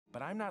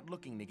but I'm not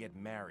looking to get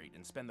married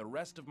and spend the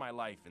rest of my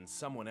life in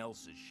someone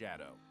else's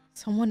shadow.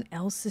 Someone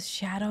else's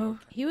shadow?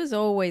 He was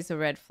always a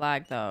red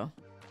flag, though.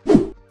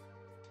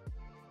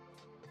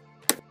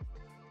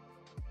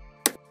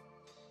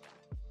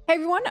 Hey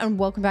everyone, and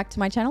welcome back to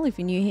my channel. If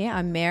you're new here,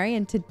 I'm Mary,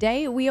 and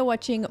today we are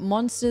watching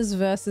Monsters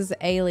vs.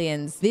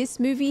 Aliens. This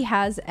movie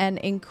has an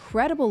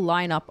incredible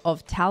lineup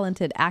of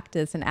talented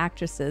actors and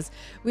actresses.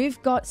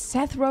 We've got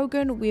Seth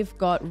Rogen, we've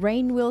got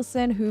Rainn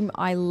Wilson, whom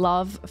I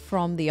love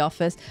from The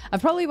Office. I've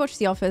probably watched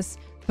The Office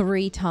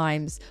 3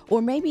 times,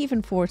 or maybe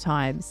even 4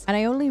 times, and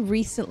I only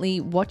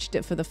recently watched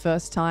it for the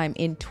first time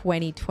in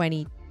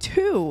 2022.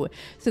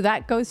 So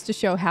that goes to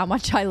show how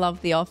much I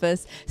love The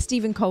Office.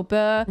 Stephen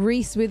Colbert,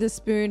 Reese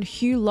Witherspoon,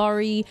 Hugh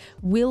Laurie,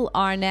 Will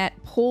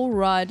Arnett, Paul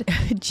Rudd,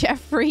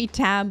 Jeffrey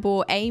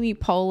Tambor, Amy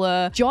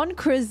Poehler, John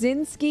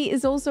Krasinski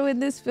is also in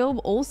this film.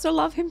 Also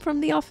love him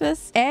from The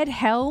Office. Ed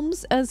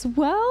Helms as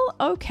well.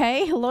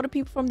 Okay, a lot of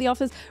people from The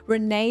Office.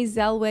 Renee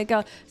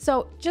Zellweger.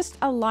 So just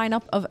a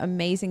lineup of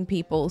amazing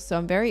people. So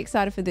I'm very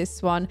excited for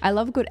this one. I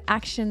love good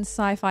action,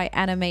 sci-fi,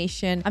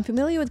 animation. I'm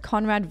familiar with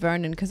Conrad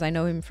Vernon because I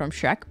know him from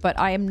Shrek, but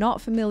I am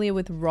not familiar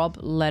with Rob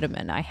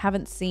Letterman. I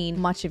haven't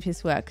seen much of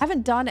his work. I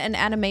haven't done an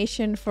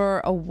animation for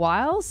a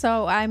while,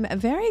 so I'm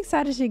very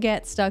excited to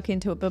get stuck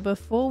into it. But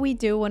before we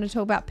do, I want to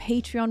talk about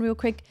Patreon real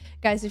quick.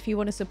 Guys, if you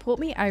want to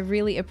support me, I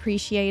really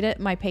appreciate it.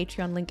 My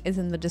Patreon link is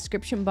in the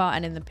description bar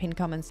and in the pinned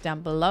comments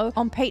down below.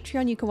 On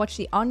Patreon, you can watch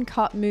the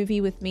uncut movie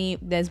with me.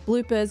 There's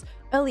bloopers,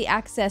 early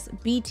access,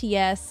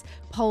 BTS,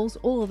 polls,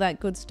 all of that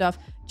good stuff.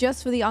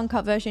 Just for the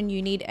uncut version,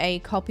 you need a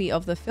copy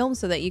of the film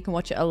so that you can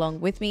watch it along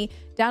with me.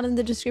 Down in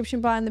the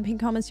description bar in the pinned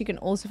comments, you can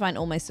also find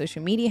all my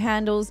social media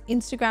handles: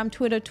 Instagram,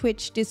 Twitter,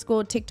 Twitch,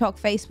 Discord, TikTok,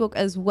 Facebook,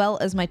 as well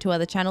as my 2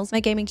 other channels, my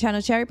gaming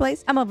channel Cherry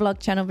Plays and my vlog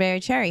channel Very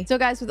Cherry. So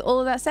guys, with all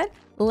of that said,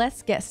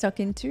 let's get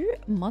stuck into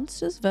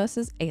Monsters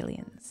vs.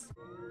 Aliens.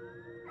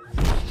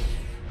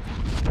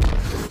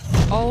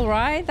 All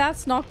right,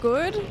 that's not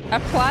good. A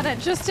planet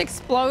just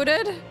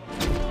exploded.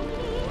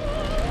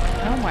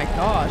 Oh my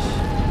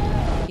gosh.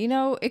 You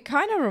know, it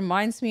kind of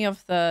reminds me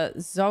of the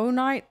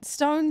Zonite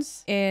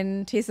stones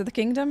in Tears of the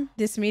Kingdom.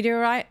 This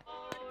meteorite.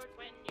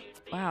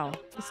 Wow,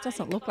 this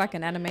doesn't look like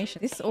an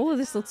animation. All of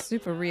this looks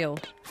super real.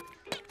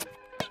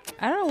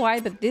 I don't know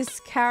why, but this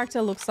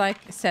character looks like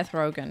Seth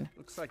Rogen.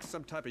 Looks like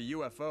some type of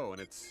UFO,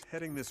 and it's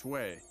heading this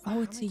way.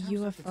 Oh, it's a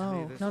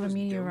UFO, not a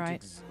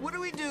meteorite. What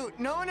do we do?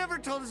 No one ever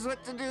told us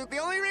what to do. The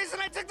only reason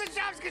I took the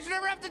job is because you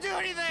never have to do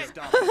anything.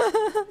 Stop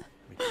it.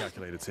 We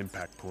calculate its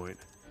impact point.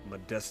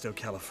 Modesto,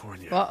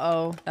 California.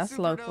 Uh-oh, that's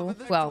local.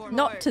 Well,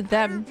 not to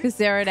them because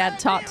they're in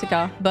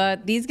Antarctica,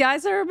 but these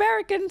guys are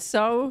American,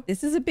 so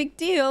this is a big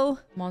deal.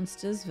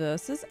 Monsters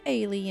versus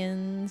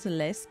aliens.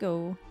 Let's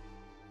go.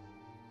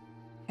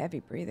 Heavy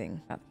breathing.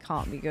 That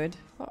can't be good.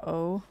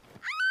 Uh-oh.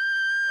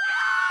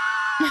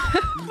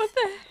 What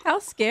the? How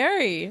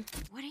scary.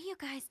 What are you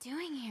guys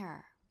doing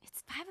here?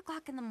 It's 5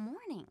 o'clock in the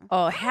morning.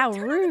 Oh, how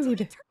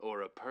rude.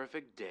 Or a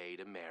perfect day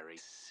to marry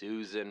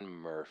Susan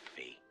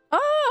Murphy.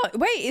 Oh,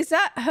 wait, is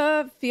that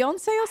her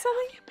fiance or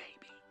something? You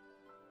baby.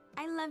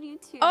 I love you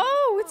too.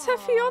 Oh, it's her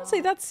fiance.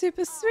 That's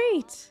super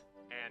sweet.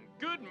 And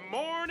good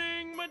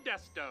morning,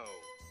 Modesto.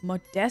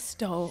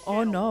 Modesto.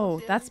 Oh no,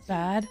 that's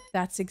bad.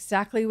 That's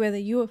exactly where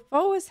the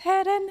UFO is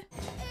heading.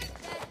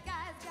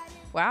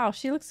 Wow,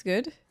 she looks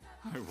good.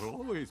 I will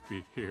always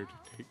be here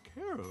to take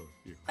care of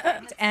you.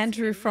 It's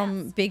Andrew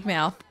from Big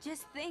Mouth.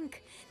 Just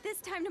think, this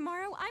time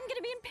tomorrow, I'm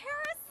gonna be in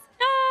Paris.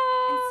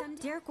 Ah. And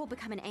someday Derek will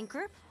become an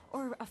anchor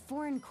or a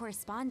foreign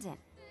correspondent,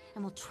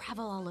 and we'll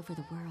travel all over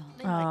the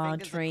world. Oh,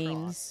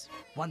 dreams.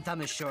 One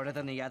thumb is shorter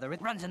than the other. It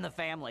runs in the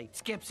family.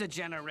 Skips a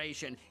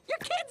generation. Your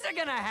kids are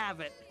gonna have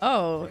it.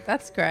 Oh,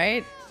 that's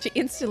great. She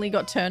instantly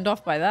got turned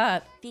off by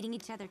that. Feeding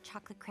each other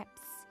chocolate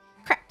crepes.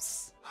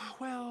 Crepes.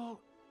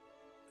 Well,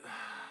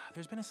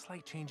 there's been a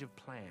slight change of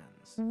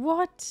plans.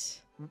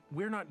 What?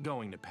 We're not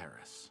going to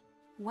Paris.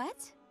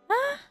 What?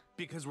 Huh?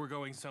 Because we're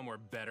going somewhere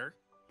better.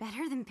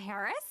 Better than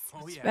Paris?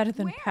 Oh, yeah. Better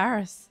than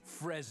Paris.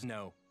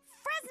 Fresno.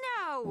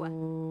 Fresno!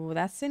 Ooh,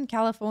 that's in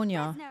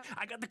California. Fresno.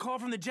 I got the call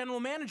from the general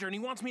manager, and he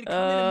wants me to come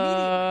in immediately.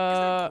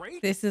 Isn't that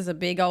great? This is a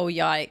big old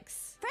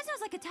yikes. Fresno's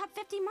like a top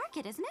 50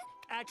 market, isn't it?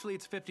 Actually,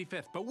 it's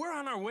 55th, but we're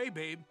on our way,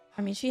 babe.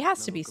 I mean, she has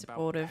Now to be look about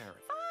supportive. Paris.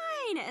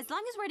 Fine, as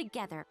long as we're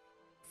together.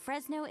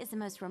 Fresno is the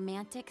most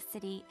romantic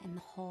city in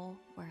the whole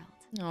world.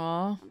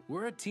 Aw.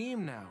 We're a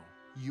team now.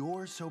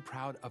 You're so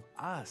proud of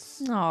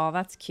us. Oh,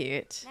 that's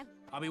cute.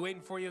 I'll be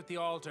waiting for you at the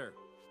altar.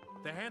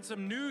 The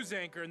handsome news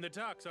anchor in the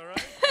tux, all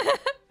right?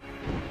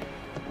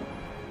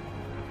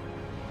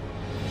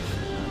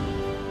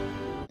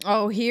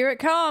 Oh, here it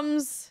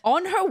comes.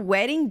 On her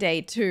wedding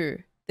day,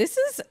 too. This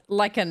is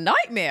like a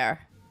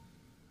nightmare.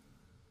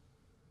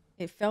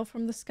 It fell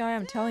from the sky.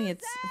 I'm telling you,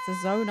 it's a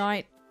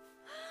Zonite.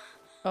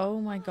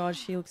 Oh my god,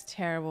 she looks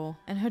terrible.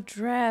 And her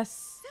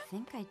dress. I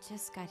think I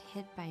just got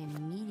hit by a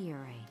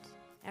meteorite.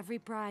 Every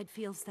bride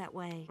feels that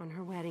way on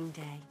her wedding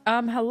day.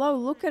 Hello,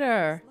 look at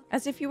her.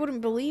 As if you wouldn't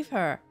believe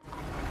her.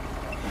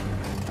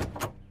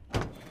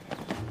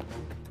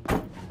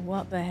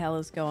 What the hell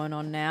is going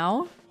on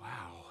now? Wow,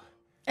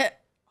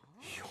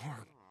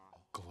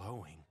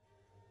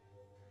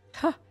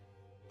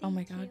 Oh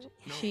my god.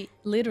 She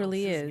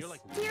literally is.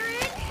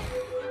 Derek!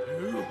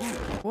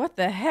 What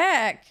the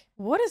heck?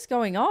 What is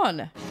going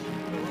on?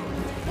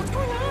 What's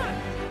going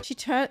on?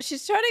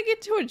 She's turning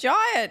into a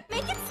giant.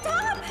 Make it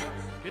stop!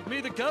 Get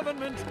me the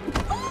government.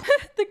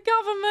 The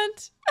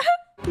government.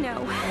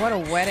 No. What a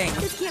wedding.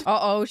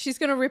 Uh-oh, she's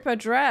gonna rip her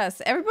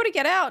dress. Everybody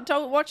get out.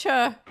 Don't watch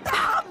her.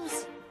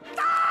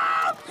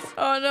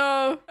 Oh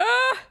no.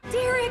 Ah!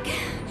 Derek!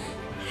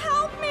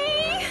 Help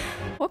me!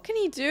 What can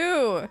he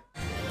do?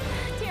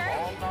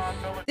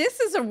 Derek! This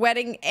is a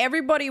wedding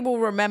everybody will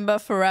remember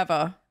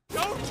forever.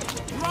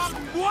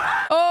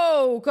 What?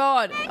 Oh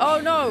god.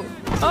 Oh no.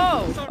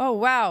 Oh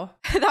wow.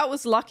 That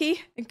was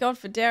lucky. Thank God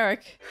for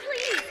Derek.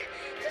 Please!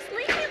 Just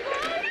leave me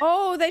alone!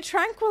 Oh, they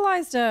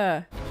tranquilized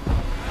her.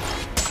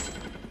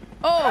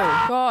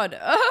 Oh god.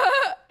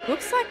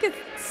 Looks like it's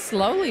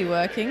slowly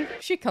working.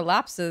 If she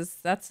collapses,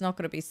 that's not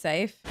going to be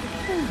safe.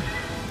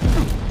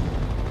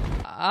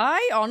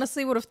 I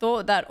honestly would have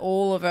thought that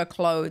all of her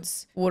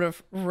clothes would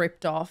have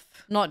ripped off,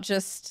 not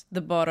just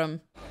the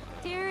bottom.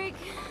 Derek!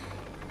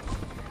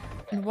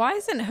 And why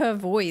isn't her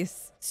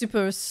voice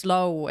super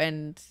slow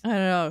and I don't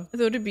know. I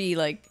thought it'd be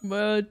like,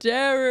 well,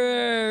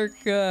 Derek.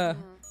 We're on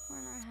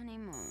our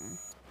honeymoon.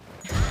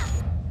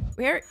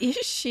 Where is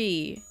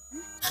she?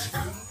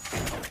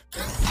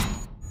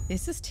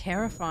 This is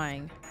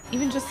terrifying.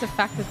 Even just the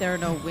fact that there are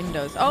no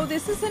windows. Oh,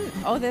 this isn't...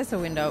 Oh, there's a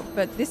window,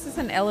 but this is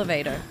an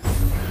elevator.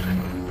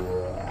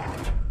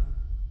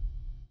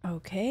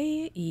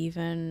 Okay,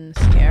 even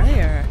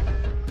scarier.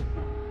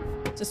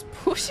 Just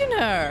pushing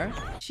her.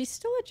 She's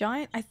still a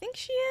giant. I think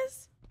she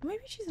is.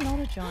 Maybe she's not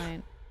a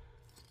giant.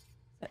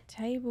 That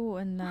table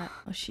and that...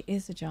 Oh, she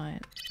is a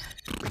giant.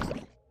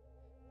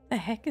 The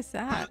heck is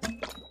that?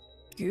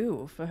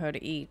 Goo for her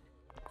to eat.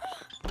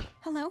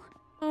 Hello?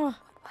 Oh,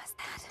 What was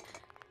that?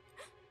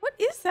 what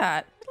is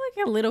that?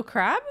 Like a little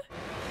crab?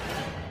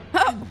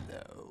 Oh.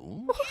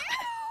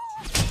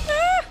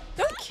 Ah,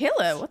 don't kill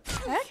it. What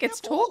the heck? It's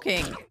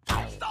talking.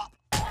 Stop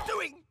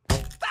doing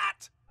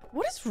that.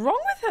 What is wrong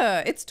with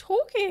her? It's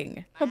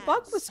talking. Her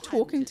bug was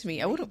talking to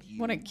me. I wouldn't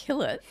want to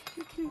kill it.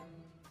 You can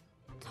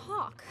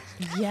talk.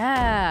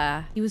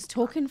 Yeah. He was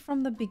talking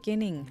from the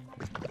beginning.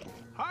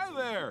 Hi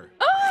there.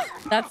 Ah,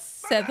 that's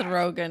Seth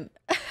Rogen.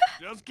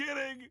 Just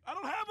kidding. I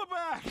don't have a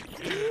back.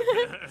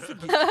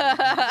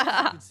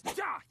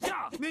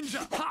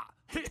 Ninja! Ha!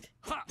 Hit!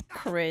 Ha!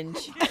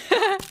 Cringe.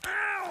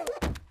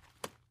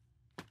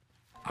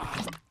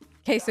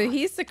 Okay, so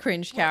he's the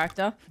cringe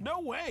character. No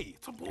way.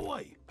 It's a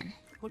boy.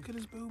 Look at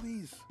his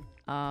boobies.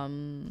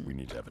 We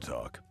need to have a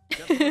talk.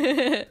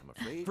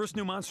 First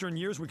new monster in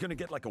years, we're gonna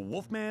get like a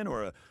wolfman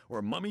or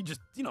a mummy,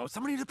 just, you know,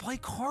 somebody to play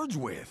cards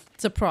with.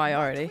 It's a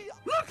priority.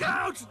 Look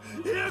out!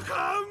 Here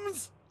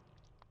comes.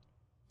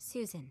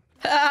 Susan.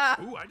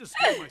 Ooh, I just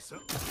scared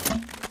myself.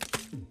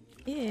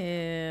 Ew.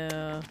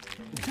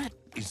 That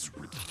is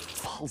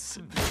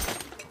repulsive.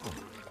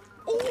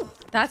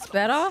 That's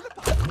better.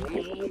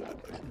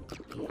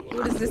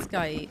 What does this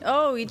guy eat?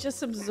 Oh, he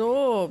just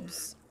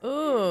absorbs.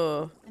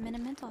 Oh. I'm in a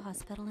mental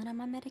hospital and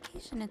I'm on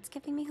medication. It's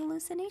giving me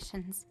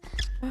hallucinations.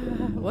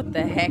 What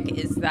the heck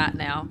is that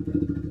now?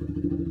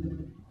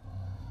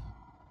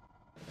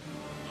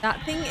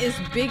 That thing is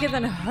bigger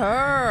than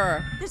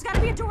her. There's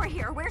gotta be a door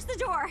here. Where's the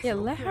door? Yeah,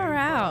 let her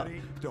out.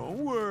 Don't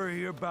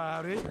worry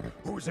about it.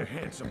 Who's a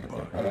handsome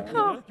bug?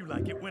 Oh. You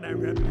like it when I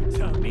rub your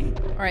tummy?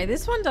 All right,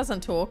 this one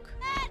doesn't talk.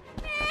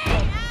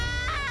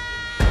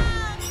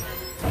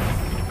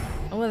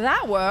 Well,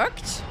 that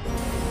worked.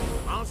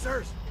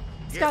 Monsters,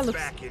 This guy looks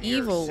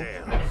evil.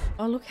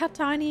 Oh, look how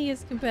tiny he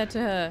is compared to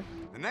her.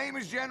 The name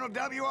is General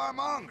W.R.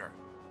 Monger.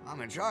 I'm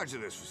in charge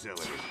of this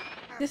facility.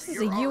 This is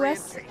a You're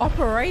U.S. oriented.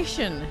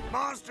 operation.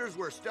 Monsters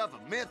were stuff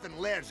of myth and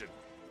legend,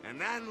 and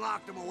then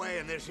locked them away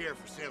in this here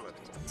facility.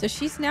 So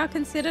she's now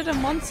considered a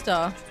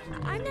monster.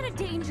 I'm not a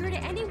danger to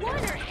anyone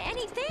or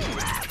anything.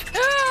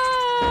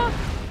 Ah!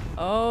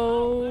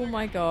 Oh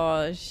my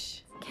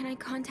gosh. Can I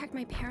contact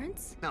my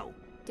parents? No.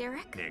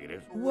 Derek?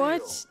 Negative.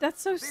 What?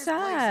 That's so This place is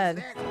sad.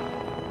 next.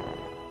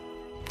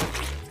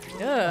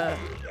 Ugh.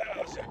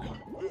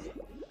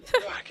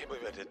 I can't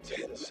believe I did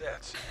 10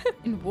 sets.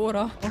 In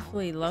water.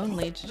 Awfully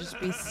lonely to just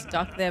be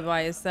stuck there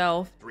by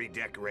yourself.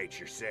 Redecorate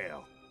your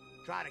cell.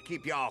 Try to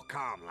keep y'all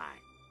calm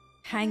like.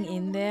 Hang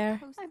in there.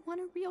 I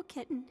want a real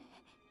kitten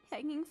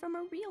hanging from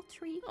a real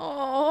tree.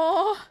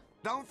 Oh.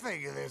 Don't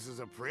think of this as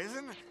a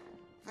prison.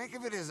 Think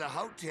of it as a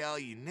hotel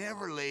you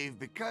never leave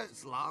because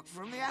it's locked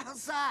from the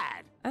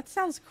outside. That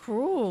sounds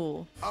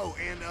cruel. Oh,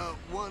 and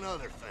one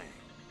other thing.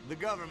 The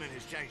government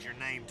has changed your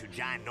name to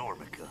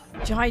Ginormica.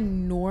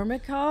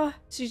 Ginormica?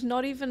 She's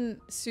not even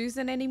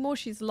Susan anymore.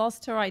 She's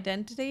lost her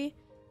identity.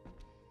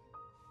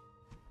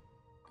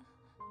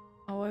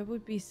 Oh, I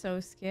would be so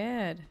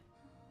scared.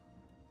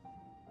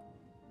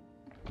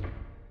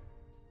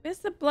 Where's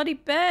the bloody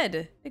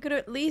bed? They could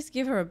at least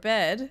give her a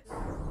bed.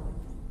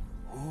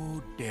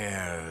 Who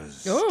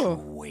dares Oh.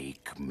 to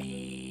wake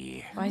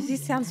me? Why does he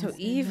sound so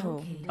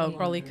evil? Oh,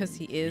 probably because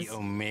he is.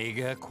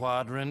 Omega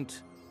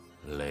Quadrant?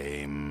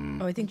 Lame.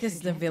 Oh, I think this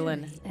is the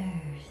villain.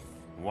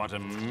 What a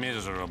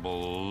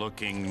miserable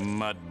looking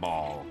mud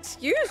ball.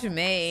 Excuse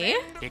me.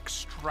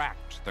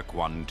 Extract the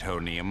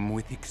quantonium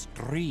with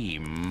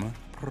extreme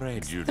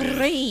prejudice.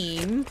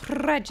 Extreme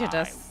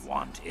prejudice. I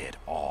want it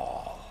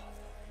all.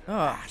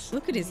 Oh,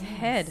 look at his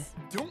head.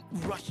 Don't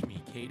rush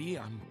me, Katie.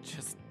 I'm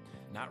just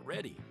not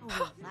ready.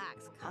 Oh,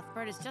 relax.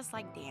 Cuthbert is just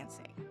like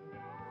dancing.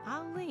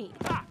 I'll lead.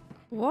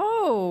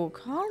 Whoa,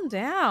 calm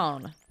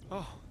down.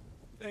 Oh,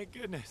 thank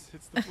goodness.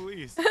 It's the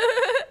police.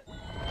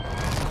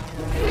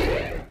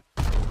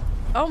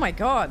 Oh my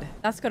god,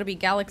 that's gotta be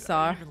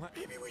Galaxar.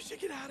 Maybe we should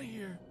get out of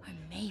here. Or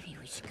maybe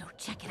we should go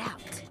check it out.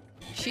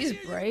 She's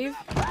brave.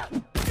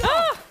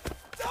 Ah!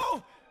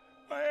 No!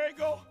 My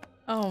ankle!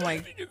 Oh my. I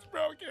think it's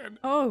broken.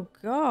 Oh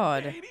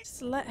god.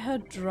 Just let her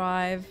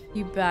drive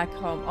you back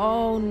home.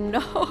 Oh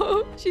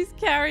no, she's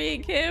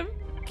carrying him.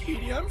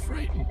 Katie, I'm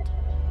frightened.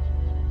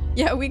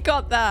 Yeah, we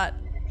got that.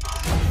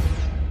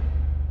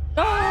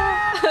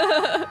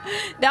 Oh.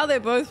 Now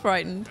they're both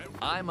frightened.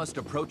 I must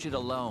approach it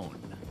alone.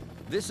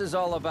 This is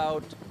all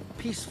about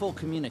peaceful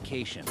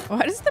communication.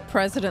 Why does the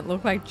president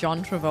look like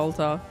John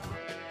Travolta?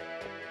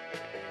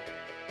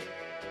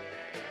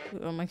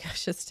 Oh my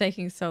gosh, it's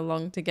taking so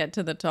long to get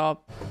to the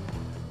top.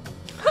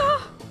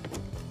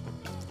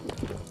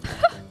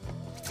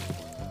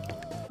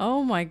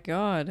 Oh my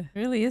god, it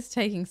really is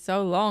taking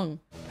so long.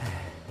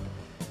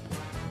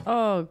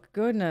 Oh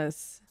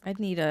goodness, I'd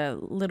need a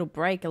little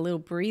break, a little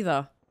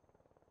breather.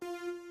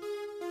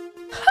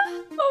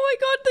 Oh my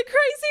god, the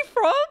crazy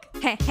frog!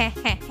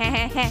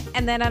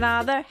 And then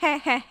another.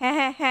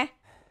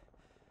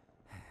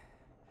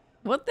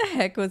 What the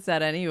heck was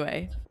that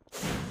anyway?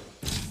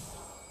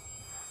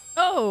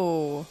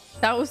 Oh,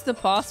 that was the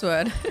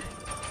password.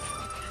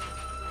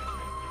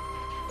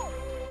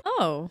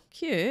 Oh,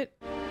 cute.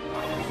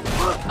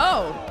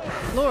 Oh,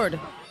 Lord,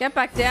 get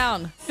back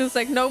down. It was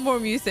like, no more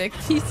music.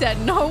 He said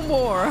no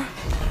more.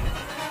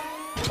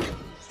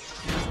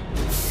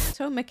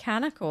 So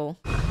mechanical.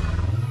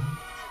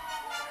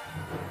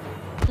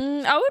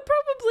 I would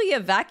probably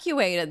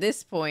evacuate at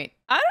this point.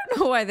 I don't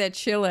know why they're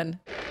chilling.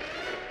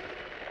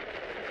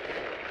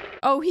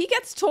 Oh, he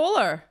gets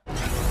taller.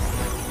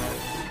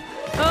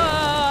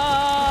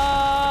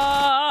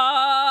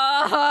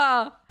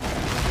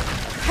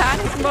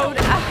 Panic mode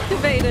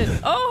activated.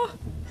 Oh.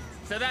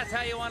 So that's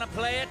how you want to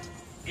play it?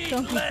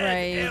 Don't be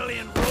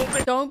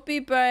brave. Don't be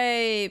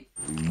brave.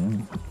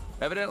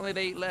 Evidently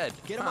they eat lead.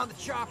 Get him on the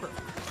chopper.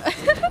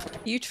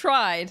 You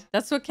tried.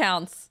 That's what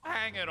counts.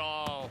 Hang it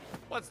all.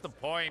 What's the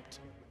point?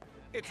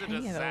 It's a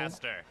Hang it all.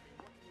 disaster.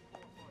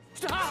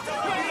 Stop!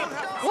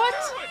 What?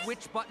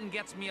 Which button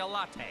gets me a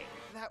latte?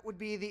 That would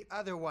be the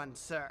other one,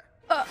 sir.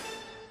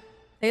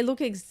 They look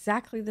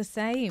exactly the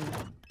same.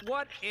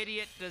 What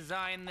idiot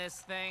designed this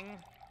thing?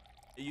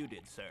 You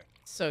did, sir.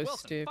 So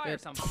Wilson, fire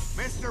stupid.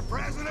 something. Mr.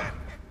 President,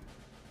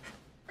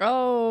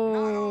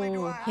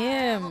 Oh,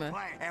 him.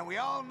 and we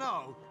all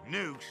know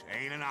nukes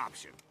ain't an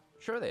option.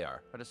 Sure they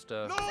are. I just,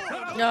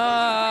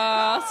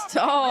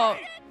 Stop.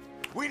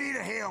 We need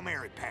a Hail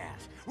Mary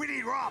pass. We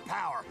need raw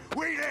power.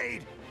 We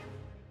need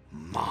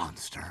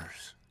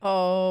monsters.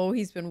 Oh,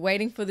 he's been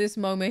waiting for this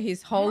moment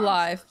his whole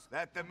life.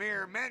 That the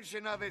mere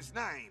mention of its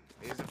name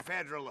is a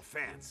federal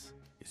offense.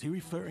 Is he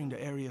referring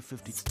to Area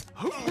 50?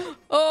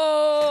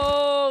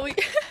 Oh,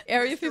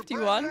 Area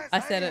 51. I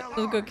said it.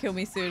 He'll go kill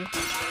me soon.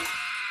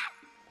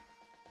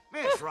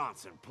 Miss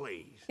Ronson,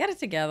 please. Get it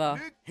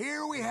together.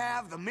 Here we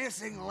have the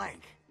missing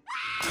link.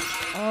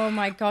 Oh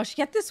my gosh,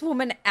 get this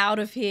woman out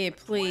of here,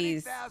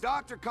 please.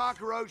 Dr.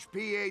 Cockroach,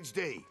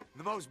 PhD,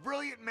 the most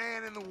brilliant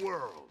man in the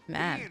world.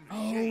 Man.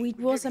 Oh, he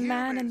was a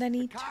man and then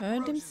he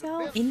turned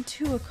himself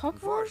into a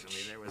cockroach?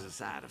 Unfortunately, there was a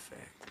side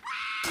effect.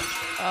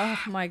 Oh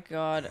my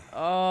god.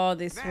 Oh,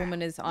 this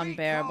woman is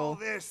unbearable.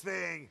 We call this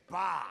thing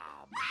Bob.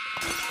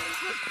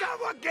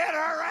 Someone get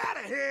her out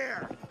of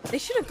here! They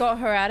should have got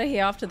her out of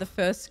here after the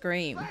first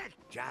scream.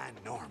 John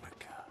Normica.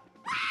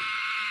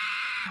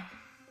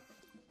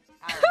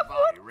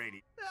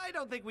 I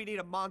don't think we need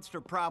a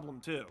monster problem,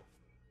 too.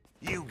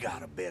 You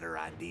got a better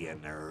idea,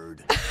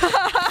 nerd.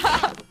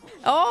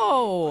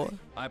 Oh!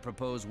 I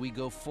propose we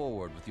go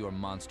forward with your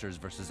monsters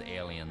versus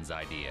aliens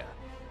idea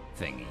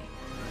thingy.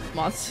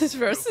 Monsters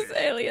versus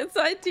aliens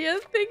idea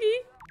thingy?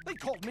 They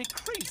called me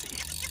crazy,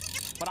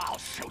 but I'll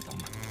show them.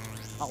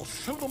 I'll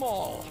show them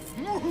all.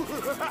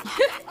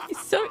 He's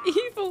so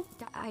evil.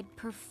 I'd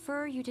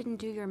prefer you didn't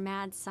do your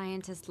mad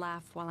scientist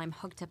laugh while I'm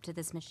hooked up to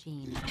this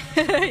machine.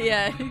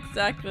 Yeah,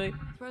 exactly.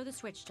 Throw the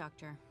switch,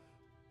 Doctor.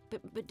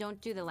 But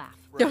don't do the laugh.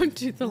 Don't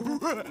do the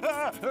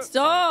laugh.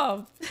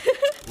 Stop!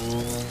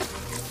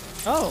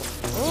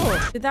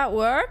 Oh, did that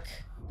work?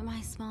 Am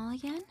I small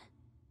again?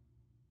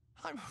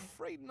 I'm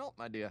afraid not,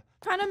 my dear.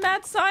 What kind of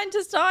mad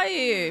scientist are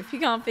you if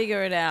you can't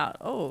figure it out?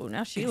 Oh,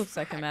 now she looks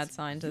like a mad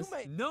scientist.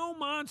 No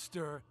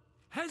monster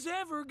has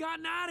ever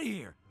gotten out of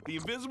here. The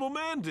Invisible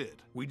Man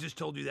did. We just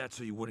told you that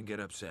so you wouldn't get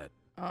upset.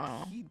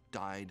 Oh. He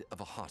died of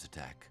a heart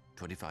attack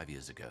 25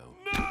 years ago.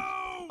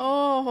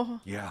 Oh.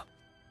 Yeah.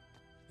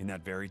 In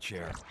that very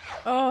chair.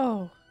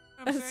 Oh.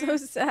 That's so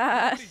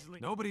sad.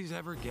 Nobody's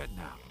ever getting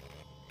out.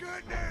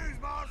 Good news,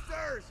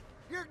 monsters!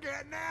 You're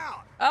getting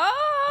out!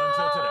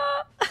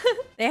 Oh!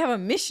 They have a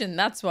mission,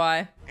 that's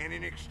why. And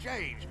in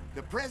exchange,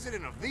 the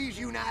President of these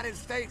United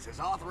States has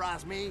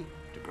authorized me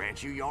to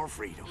grant you your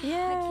freedom.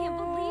 Yeah. I can't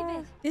believe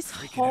it. This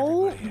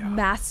whole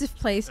massive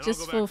place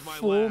just for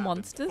 4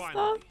 monsters,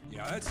 though?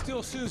 Yeah, that's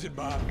still Susan,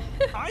 Bob.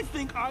 I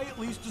think I at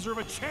least deserve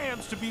a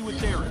chance to be with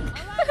Derek.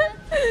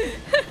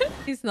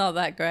 He's not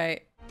that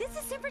great. This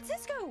is San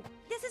Francisco.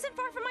 This isn't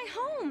far from my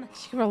home.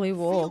 She could probably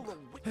walk.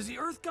 Has the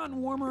Earth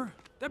gotten warmer?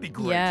 That'd be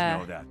great Yeah. to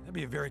know that. That'd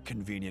be a very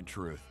convenient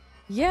truth.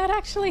 Yeah, it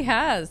actually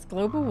has.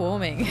 Global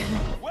warming.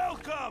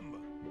 Welcome!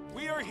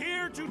 We are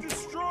here to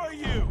destroy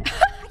you!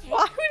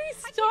 Why would he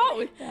start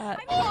with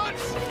that?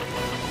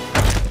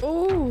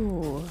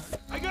 Ooh.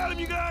 I got him,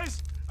 you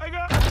guys! I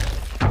got...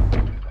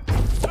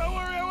 Don't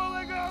worry, I won't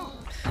let go!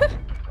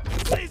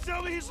 Please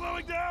tell me he's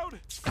slowing down!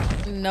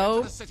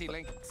 No. City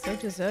Link. So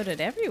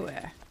deserted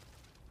everywhere.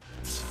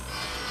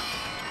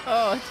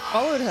 Oh, it's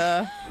followed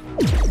her.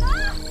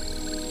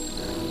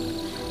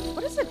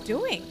 What is it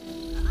doing?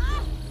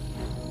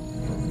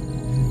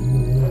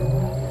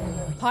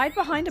 Hide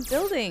behind a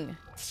building.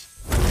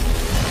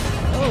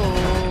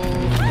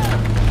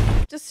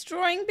 Oh.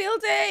 Destroying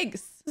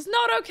buildings. It's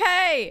not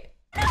okay.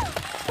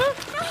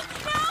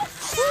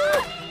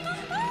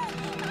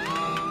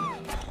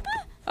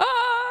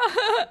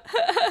 Ah.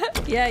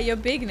 Yeah, you're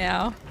big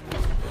now.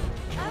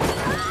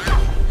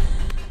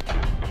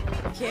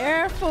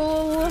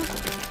 Careful.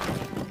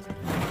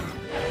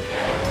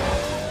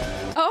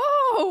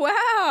 Oh,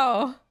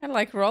 wow. I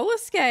like roller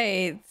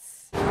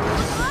skates.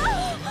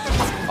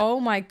 Oh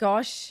my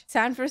gosh.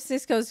 San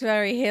Francisco's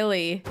very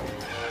hilly.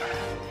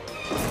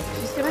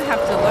 She's gonna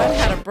have to learn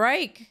how to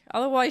brake.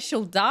 Otherwise,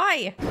 she'll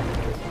die.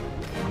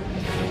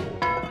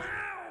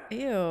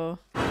 Ew.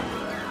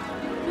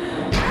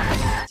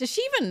 Does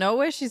she even know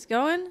where she's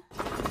going?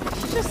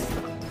 She just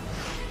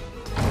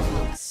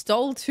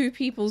stole 2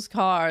 people's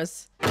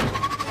cars.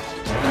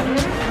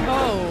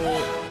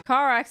 Oh,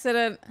 car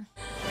accident.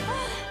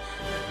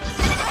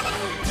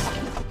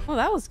 Oh,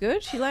 that was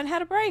good. She learned how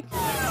to brake.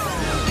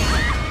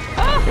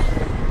 Oh!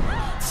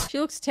 She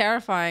looks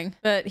terrifying,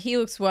 but he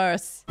looks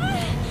worse.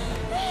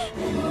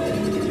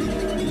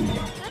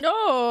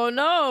 No,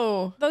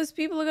 no. Those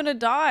people are gonna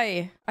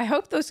die. I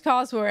hope those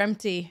cars were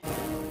empty.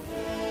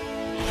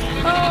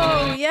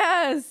 Oh,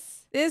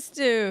 yes. This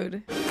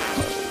dude.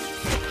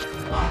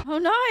 Oh,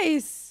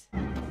 nice.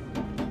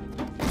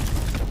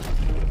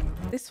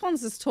 This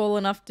one's just tall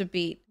enough to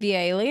beat the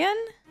alien.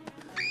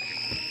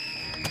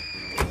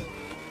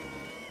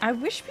 I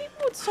wish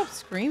people would stop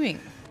screaming.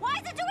 Why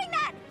is it doing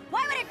that?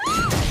 Why would it?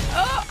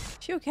 Oh,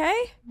 she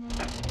okay?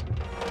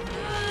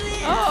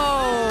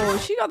 Oh,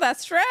 she got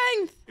that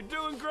strength. You're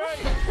doing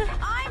great!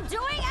 I'm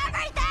doing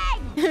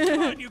everything!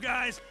 Come on, you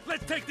guys!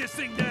 Let's take this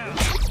thing down!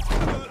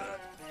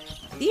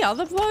 The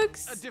other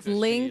blokes,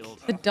 Link,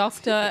 the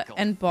Doctor,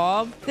 and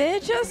Bob,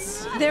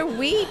 they're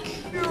weak.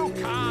 You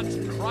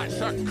can't crush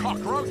a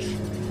cockroach!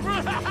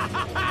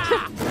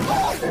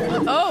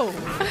 Oh.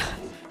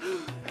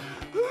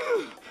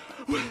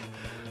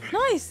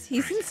 Nice,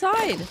 he's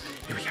inside.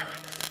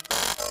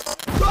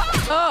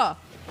 Oh.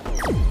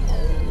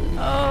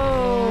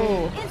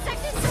 Oh.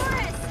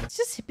 Insectosaurus! It's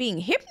just being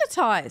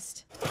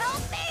hypnotized.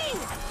 Help me!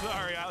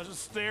 Sorry, I was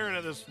just staring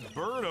at this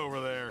bird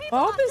over there.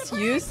 Bob is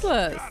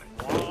useless.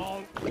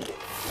 Oh, Go, go,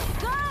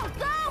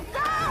 go,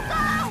 go!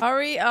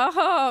 Hurry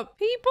up.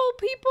 People,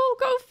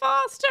 go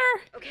faster.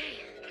 Okay,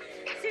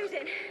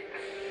 Susan,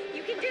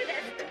 you can do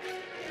this.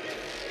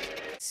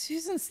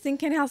 Susan's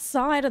thinking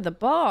outside of the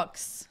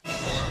box.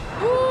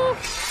 Woo.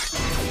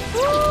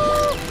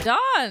 Woo.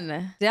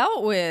 Done.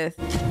 Dealt with.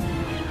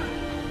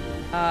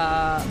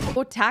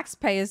 Or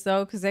taxpayers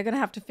though, because they're gonna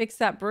have to fix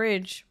that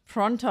bridge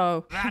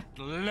pronto. that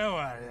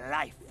lower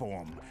life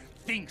form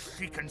thinks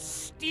she can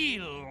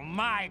steal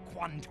my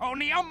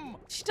quantonium?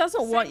 She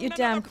doesn't want your Send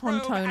damn another probe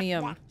at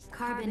quantonium. once.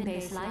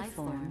 Carbon-based life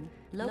form,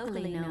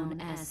 locally known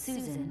as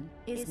Susan,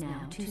 is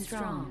now too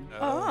strong.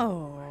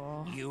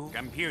 Oh. You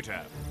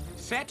computer,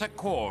 set a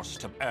course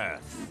to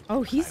Earth.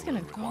 Oh, he's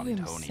gonna go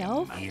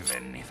himself?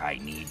 Even if I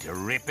need to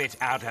rip it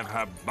out of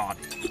her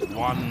body,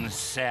 one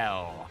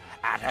cell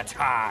at a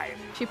time.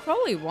 She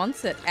probably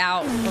wants it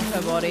out of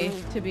her body,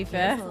 to be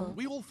fair.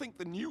 We all think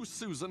the new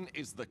Susan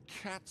is the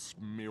cat's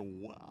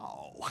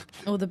meow.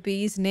 Or the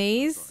bee's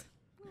knees.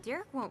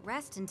 Derek won't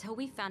rest until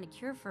we found a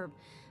cure for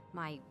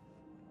my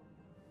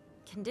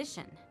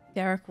condition.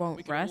 Derek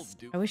won't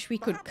rest. I wish we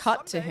could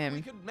cut to him.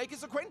 We could make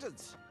his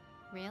acquaintance.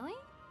 Really?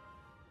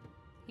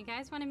 You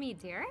guys want to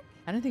meet Derek?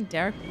 I don't think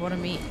Derek would want to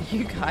meet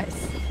you guys.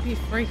 He'd be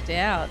freaked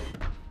out.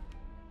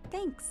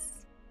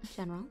 Thanks,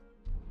 General.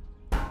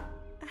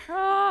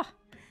 Ah.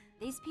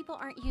 These people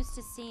aren't used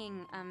to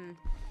seeing,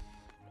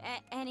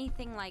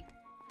 anything like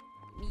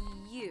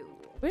you.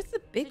 Where's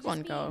the big So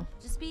one go?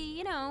 Just be,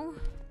 you know,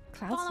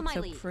 Clouds follow look my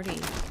so lead.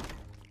 pretty.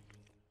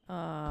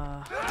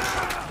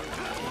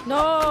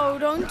 No,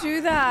 don't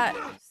do that.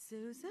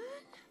 Susan?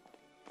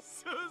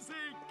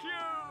 Susie Q!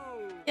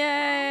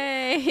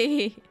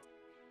 Yay.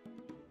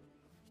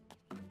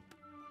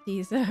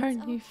 These are her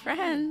new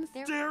friends.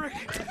 Derek,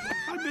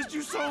 I missed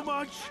you so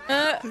much.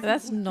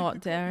 That's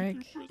not Derek.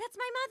 That's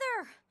my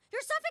mother.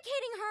 You're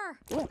suffocating her.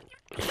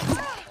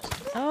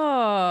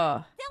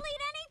 Oh. They'll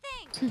eat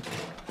anything.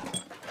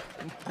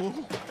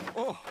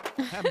 Oh,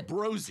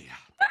 ambrosia.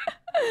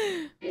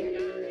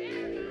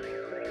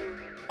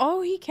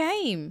 Oh, he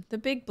came. The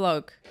big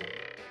bloke.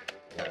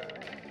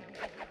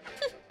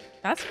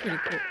 That's pretty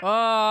cool. Oh,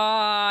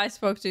 I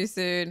spoke too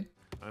soon.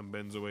 I'm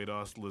benzoate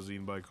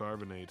ostelazine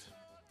bicarbonate.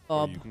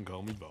 Bob. Or you can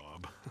call me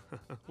Bob.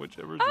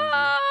 Whichever's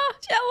Ah,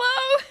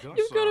 Jello!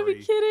 You've got to be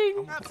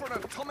kidding. That's an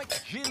atomic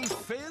gin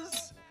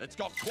fizz. It's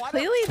got quite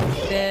Clearly,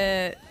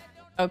 they're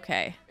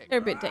okay. They're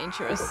a bit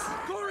dangerous.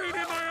 Chlorine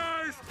in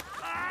my eyes.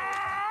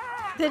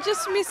 They're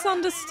just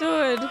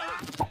misunderstood.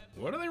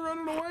 What are they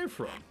running away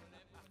from?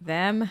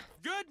 Them.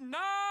 Good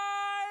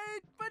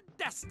night,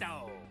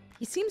 Modesto.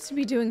 He seems to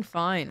be doing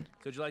fine.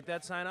 Did you like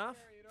that sign off?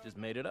 Just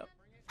made it up.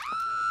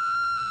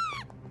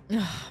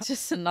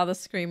 Just another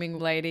screaming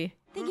lady.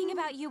 Thinking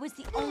about you was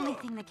the only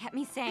thing that kept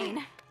me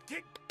sane.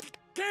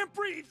 Can't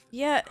breathe.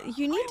 Yeah,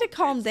 you need to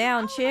calm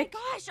down, chick.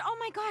 Oh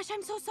my gosh,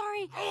 I'm so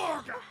sorry.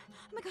 Oh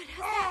my god,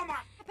 how's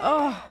that?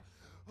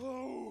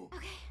 Oh.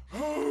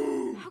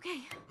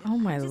 Okay. Oh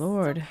my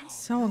lord.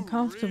 So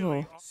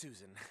uncomfortable.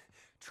 Susan,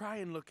 try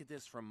and look at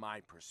this from my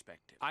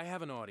perspective. I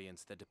have an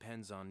audience that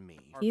depends on me.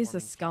 He's a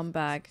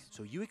scumbag.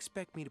 So you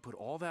expect me to put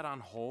all that on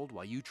hold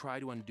while you try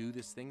to undo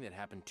this thing that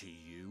happened to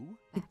you?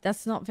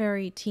 That's not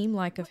very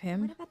team-like of What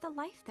him. about the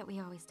life that we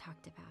always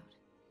talked about?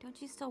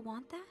 Don't you still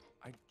want that?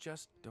 I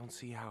just don't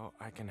see how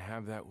I can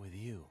have that with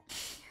you.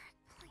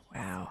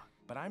 Wow.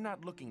 But I'm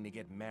not looking to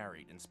get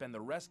married and spend the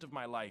rest of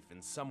my life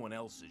in someone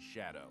else's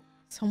shadow.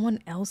 Someone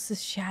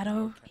else's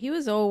shadow? He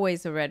was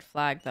always a red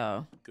flag,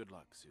 though. Good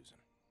luck, Susan.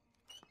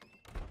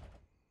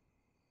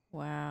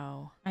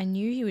 Wow. I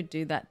knew he would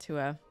do that to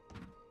her.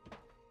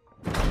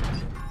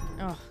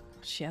 Oh,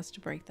 she has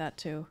to break that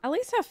too. At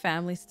least her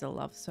family still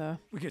loves her.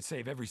 We could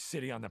save every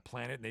city on the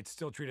planet and they'd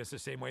still treat us the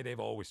same way they've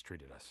always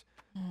treated us.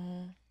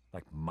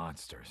 Like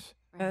monsters.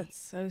 That's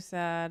so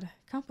sad.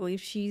 Can't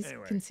believe she's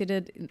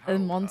considered a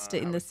monster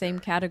in the same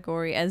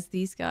category as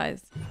these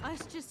guys.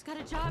 Us just got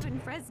a job in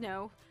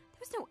Fresno.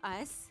 There's no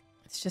us.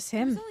 It's just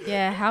him.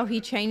 Yeah, how he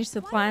changed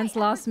the plans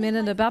last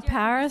minute about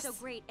Paris. So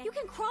great. You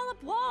can crawl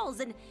up walls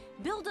and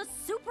build a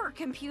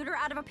supercomputer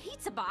out of a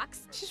pizza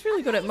box. She's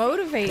really good at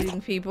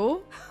motivating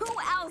people. Who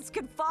else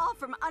could fall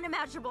from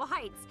unimaginable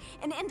heights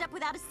and end up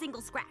without a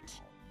single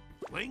scratch?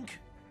 Link?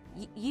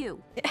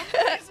 You.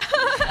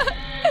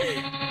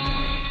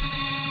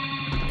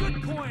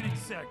 Good point,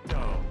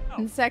 Insecto.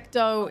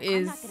 Insecto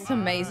is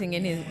amazing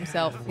in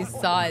himself. His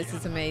size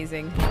is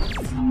amazing.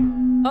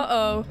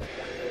 Uh-oh.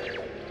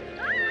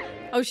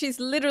 Oh, she's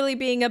literally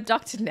being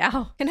abducted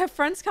now. Can her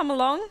friends come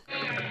along?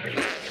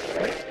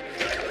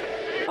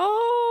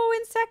 Oh,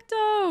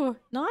 Insecto.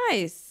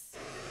 Nice.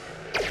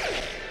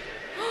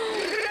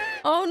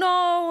 Oh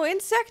no,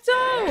 Insecto.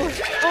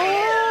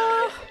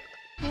 Oh.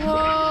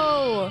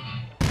 Whoa.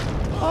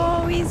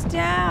 Oh, he's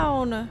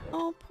down.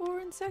 Oh,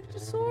 poor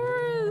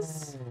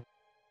Insectosaurus.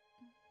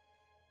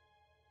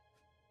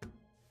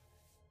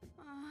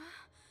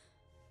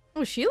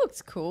 Oh, she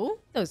looks cool.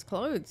 Those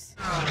clothes.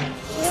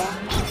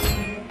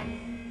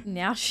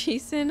 Now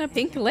she's in a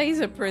pink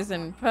laser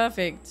prison.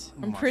 Perfect.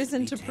 From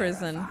prison to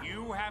prison.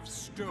 You have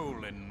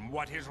stolen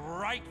what is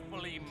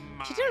rightfully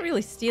mine. She didn't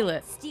really steal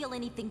it. Steal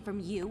anything from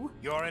you?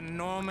 Your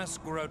enormous,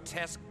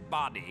 grotesque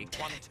body,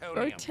 Quantonium.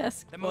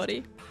 Grotesque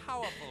body.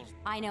 Powerful.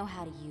 I know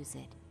how to use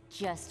it.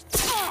 Just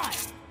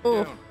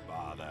Oh. Don't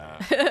bother.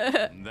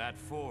 That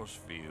force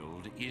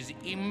field is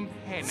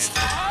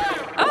impenetrable.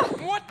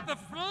 What the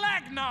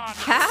flagnard?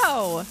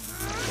 How?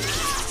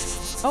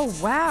 Oh,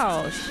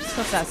 wow. She's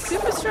got that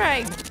super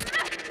strength.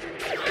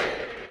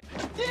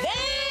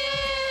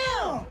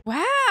 Damn!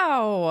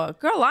 Wow.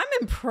 Girl, I'm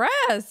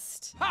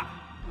impressed. Ha!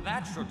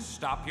 That should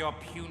stop your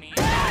puny.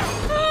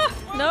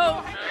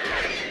 No.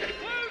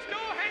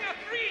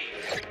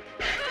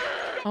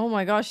 Oh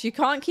my gosh, you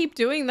can't keep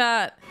doing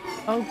that.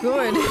 Oh,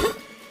 good.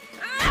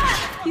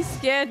 He's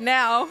scared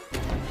now.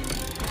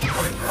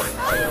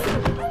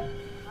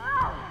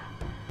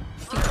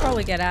 She can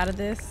probably get out of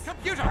this.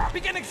 Computer,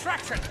 begin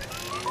extraction.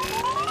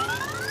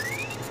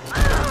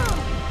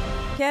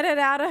 Get it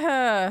out of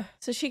her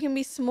so she can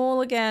be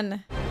small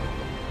again.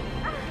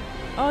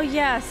 Oh,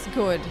 yes.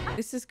 Good.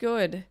 This is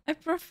good. I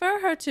prefer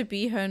her to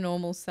be her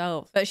normal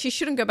self. But she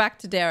shouldn't go back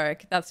to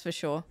Derek. That's for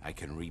sure. I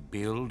can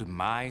rebuild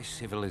my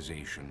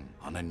civilization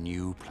on a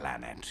new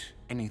planet.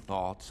 Any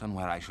thoughts on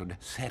where I should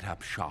set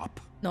up shop?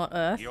 Not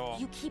Earth.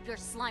 You keep your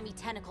slimy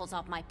tentacles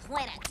off my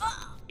planet.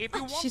 If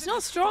you She's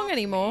not strong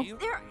anymore.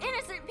 There are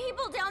innocent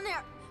people down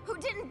there who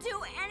didn't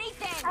do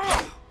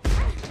anything.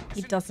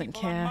 He doesn't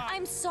care.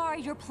 I'm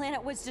sorry your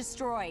planet was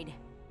destroyed.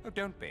 Oh,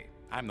 don't be.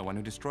 I'm the one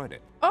who destroyed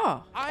it.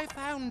 Oh. I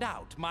found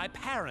out my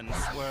parents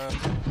were...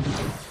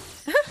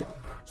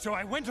 So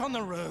I went on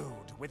the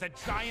road with a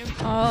giant...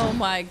 Oh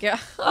my god.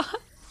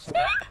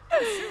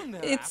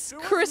 It's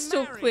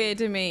crystal clear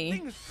to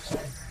me.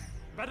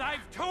 But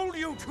I've told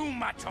you too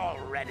much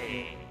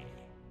already.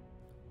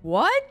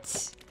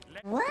 What?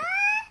 What?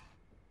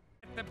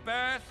 The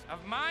birth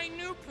of my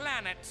new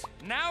planet,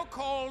 now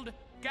called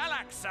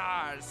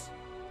Galaxar's.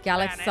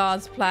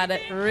 Galaxar's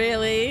planet,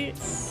 really?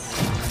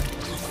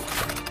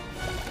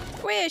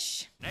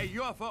 Squish! A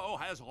UFO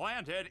has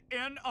landed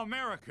in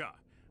America.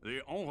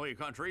 The only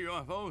country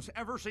UFOs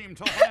ever seem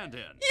to land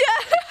in.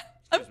 Yeah!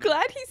 I'm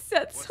glad he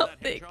said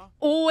something.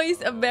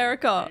 Always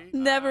America,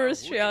 never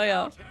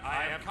Australia.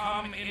 I have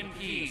come in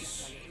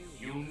peace.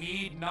 You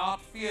need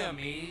not fear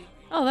me.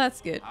 Oh,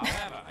 that's good.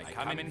 However, I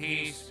come in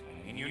peace,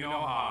 mean you no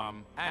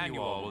harm, and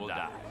you all will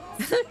die.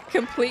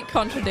 Complete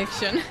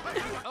contradiction.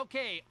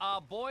 Okay,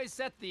 boys,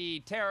 set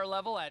the terror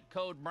level at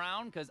code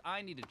brown, because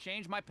I need to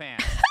change my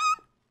pants.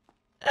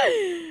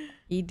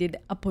 He did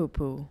a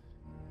poo-poo.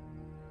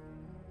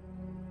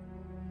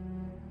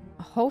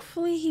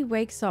 Hopefully he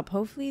wakes up.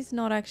 Hopefully he's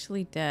not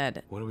actually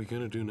dead. What are we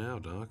gonna do now,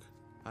 Doc?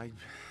 I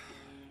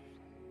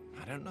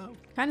don't know.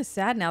 Kind of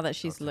sad now that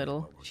she's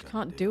little. She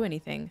can't do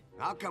anything.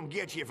 I'll come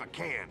get you if I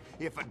can.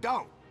 If I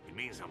don't, it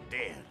means I'm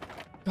dead.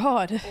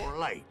 God. Or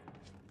late.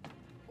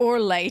 Or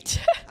late.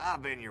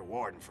 I've been your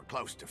warden for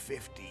close to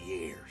 50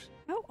 years.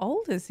 How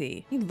old is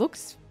he? He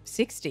looks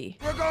 60.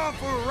 We're going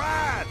for a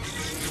ride!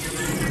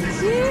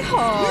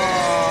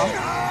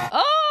 Yeehaw!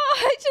 Oh,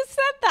 I just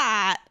said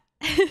that!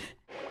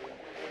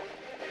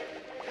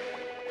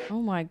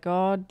 Oh my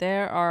god,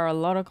 there are a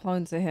lot of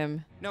clones of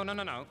him. No.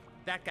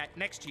 That guy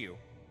next to you.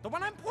 The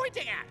one I'm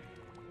pointing at.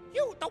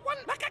 You, the one...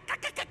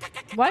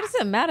 Why does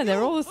it matter?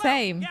 They're all the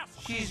same. Yes,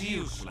 she's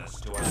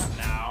useless to us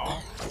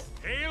now.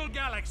 Hail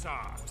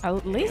Galaxar!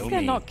 At least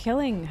they're not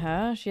killing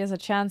her. She has a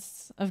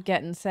chance of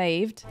getting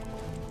saved.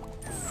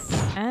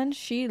 And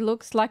she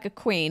looks like a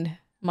queen,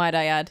 might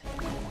I add.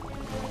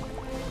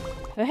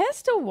 Her hair's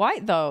still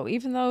white though,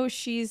 even though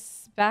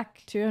she's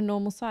back to her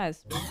normal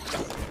size.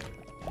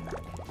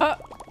 Oh.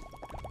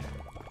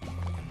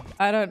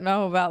 I don't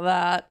know about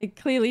that. It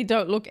clearly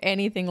don't look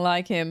anything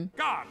like him.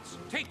 Guards,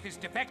 take this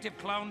defective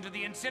clone to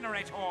the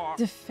incinerator.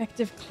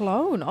 Defective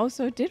clone? Oh,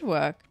 so it did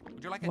work.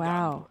 Would you like a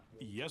wow.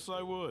 Yes,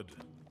 I would.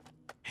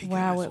 Hey,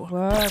 wow, guys, it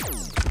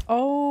worked.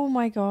 Oh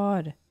my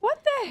god.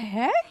 What the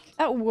heck?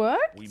 That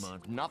worked? We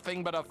want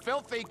nothing but a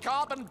filthy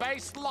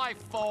carbon-based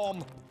life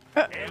form.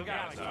 Hail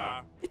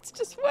Galaxar. It's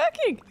just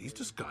working. These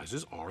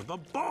disguises are the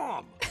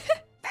bomb.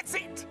 That's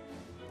it.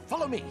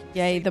 Follow me.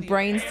 Yay, the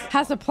brains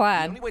has a The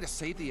plan. only way to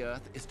save the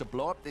Earth is to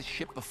blow up this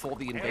ship before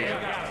the invasion.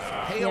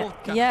 Hail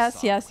Yes,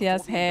 Galaxar, yes,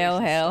 yes. before the Hail,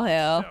 invasion hail,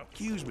 starts. hail.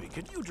 Excuse me,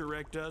 could you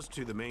direct us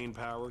to the main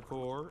power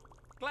core?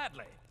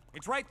 Gladly.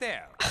 It's right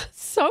there.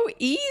 So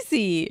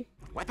easy.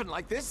 Weapon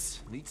like this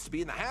needs to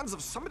be in the hands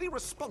of somebody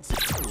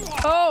responsible.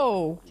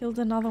 Oh, killed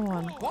another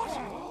one. What?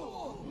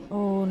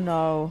 Oh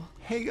no.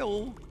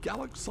 Hail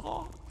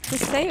Galaxar.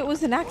 Just say it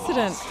was an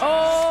accident.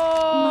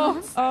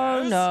 Oh,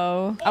 oh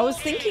no. I was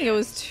thinking it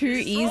was too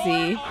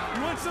easy. You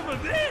want some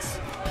of this?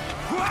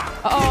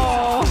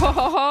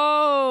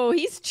 Oh,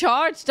 he's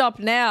charged up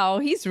now.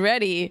 He's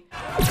ready.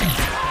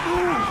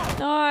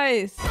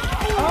 Nice.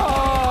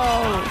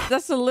 Oh,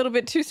 that's a little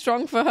bit too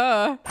strong for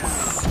her.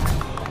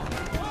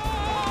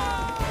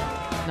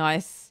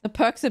 Nice. The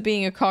perks of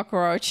being a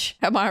cockroach.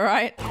 Am I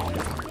right?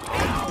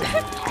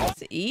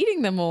 It's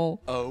eating them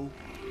all. O-M-G.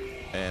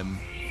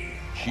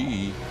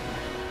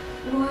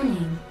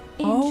 Warning.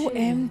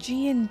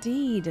 OMG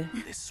indeed.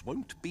 This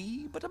won't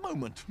be but a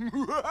moment.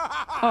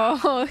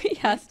 Oh, he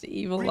has to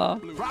evil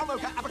laugh. Brown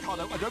mocha,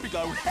 avocado, adobe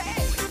go.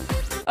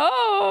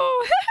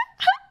 Oh,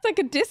 it's like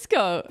a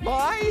disco.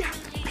 My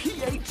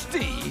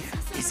PhD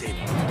is in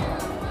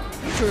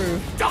True.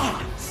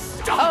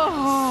 dance.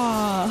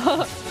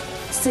 Oh.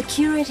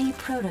 Security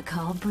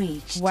protocol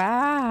breached.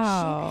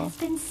 Wow. Ship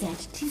has been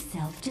set to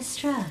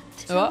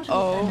self-destruct.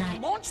 Uh-oh.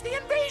 Launch the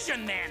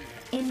invasion then.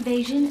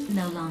 Invasion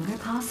no longer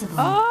possible.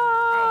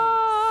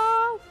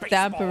 Oh,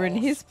 dampering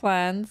his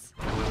plans.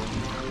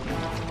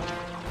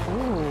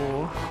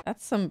 Ooh,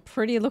 that's some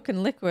pretty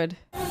looking liquid.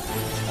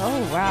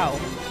 Oh, wow.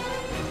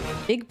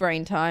 Big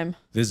brain time.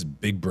 This is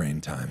big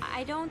brain time.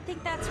 I don't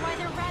think that's why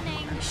they're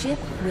running. Ship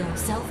will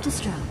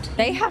self-destruct.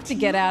 They have to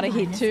get out of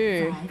here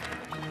too.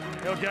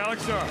 Hail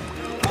Galaxar.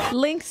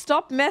 Link,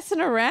 stop messing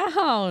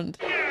around.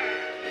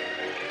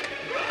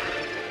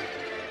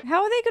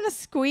 How are they going to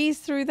squeeze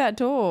through that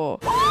door?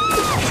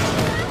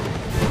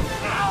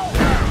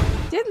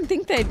 Didn't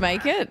think they'd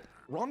make it.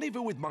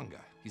 Rendezvous with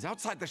Munger. He's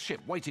outside the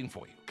ship waiting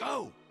for you.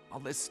 Go while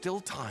there's still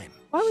time.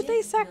 Why would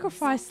they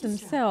sacrifice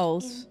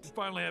themselves?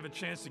 Finally have a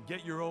chance to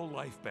get your old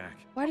life back.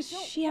 Why does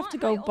she have to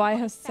go by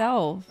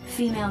herself?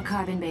 Female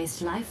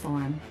carbon-based life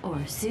form, or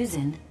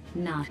Susan,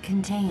 not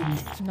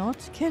contained.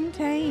 Not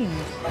contained.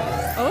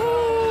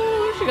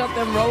 Oh, she got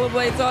them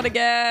rollerblades on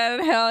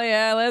again. Hell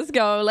yeah, let's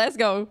go, let's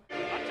go.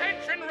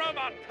 Attention,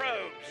 robot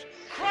probes.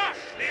 Crush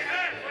the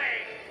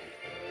Earthling.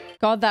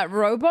 God, that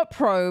robot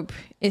probe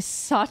is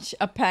such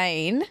a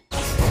pain.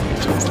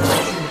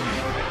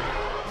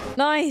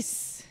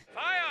 Nice.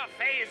 Fire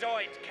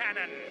phasoid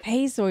cannon.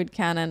 Phasoid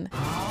cannon.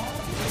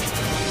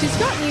 She's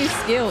got new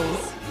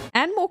skills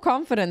and more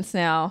confidence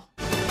now.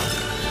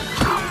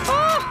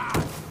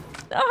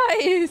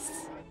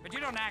 Nice. But you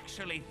don't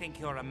actually think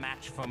you're a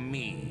match for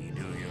me,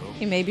 do you?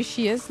 Okay, maybe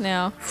she is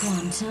now.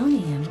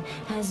 Plantonium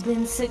has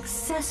been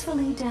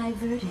successfully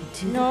diverted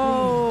to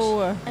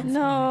No. the bridge.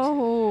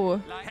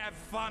 No. Have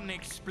fun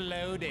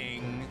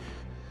exploding.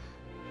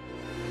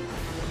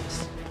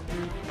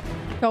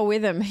 Go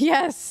with him.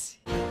 Yes.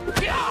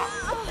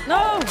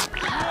 No.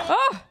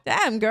 Oh,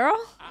 damn, girl.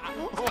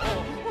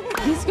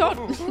 He's got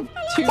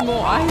 2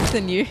 more eyes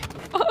than you.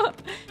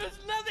 There's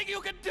nothing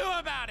you can do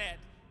about it,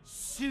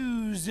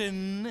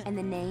 Susan. And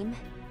the name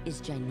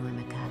is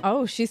Ginormica.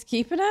 Oh, she's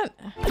keeping it?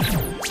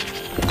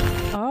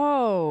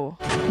 Oh.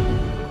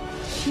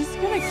 She's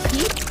gonna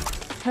keep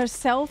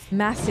herself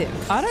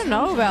massive. I don't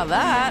know about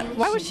that.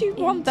 Why would she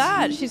want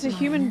that? She's a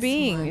human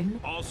being.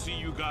 I'll see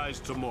you guys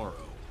tomorrow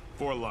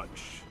for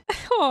lunch.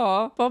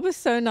 Oh, Bob is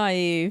so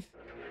naive.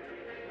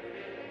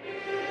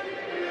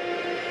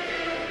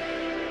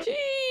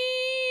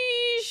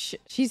 Sheesh.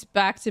 She's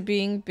back to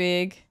being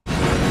big.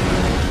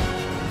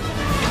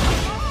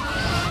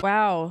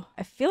 Wow.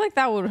 I feel like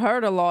that would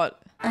hurt a lot.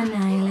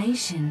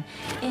 Annihilation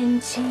in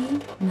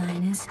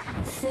T-minus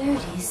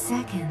 30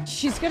 seconds.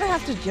 She's gonna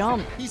have to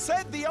jump. He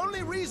said the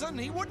only reason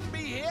he wouldn't be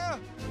here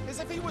is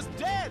if he was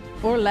dead.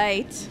 Or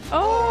late.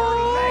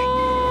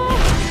 Oh!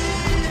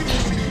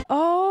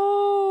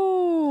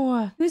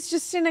 Oh! He was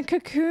just in a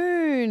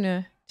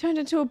cocoon. Turned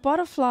into a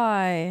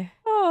butterfly.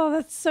 Oh,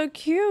 that's so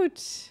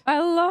cute. I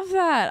love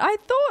that. I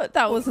thought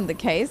that wasn't the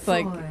case.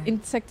 Like,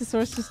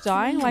 Insectosaurus just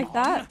dying like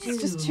that.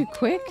 It's just too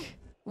quick.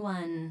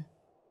 1.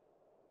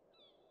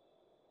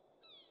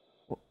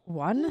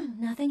 One?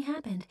 Nothing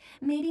happened.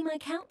 Maybe my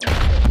count.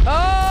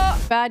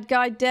 Oh! Bad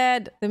guy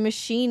dead. The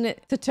machine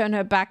to turn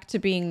her back to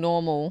being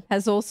normal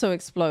has also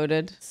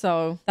exploded.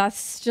 So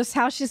that's just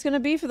how she's going to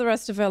be for the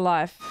rest of her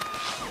life.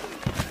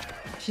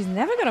 She's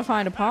never going to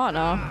find a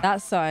partner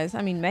that size.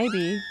 I mean,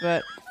 maybe,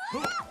 but...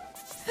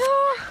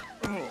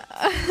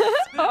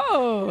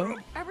 Oh!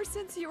 Ever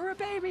since you were a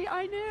baby,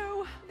 I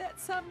knew that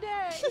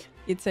someday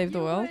You'd save the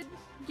world? would,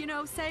 you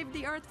know, save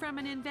the Earth from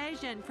an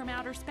invasion from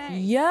outer space.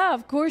 Yeah,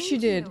 of course you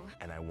did.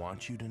 And I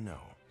want you to know,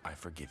 I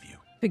forgive you.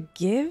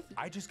 Forgive?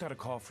 I just got a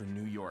call from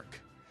New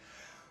York.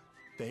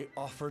 They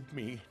offered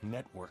me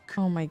network.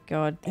 Oh my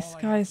god, this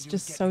guy is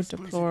just so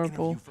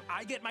deplorable.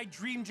 I get my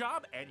dream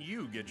job, and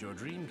you get your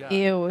dream guy.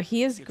 Ew,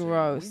 he is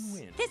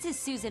gross. This is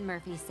Susan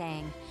Murphy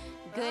saying,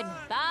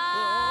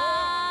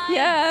 goodbye,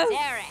 Yes.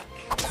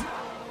 Derek.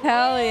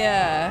 Hell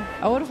yeah.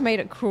 I would have made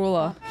it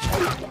crueler.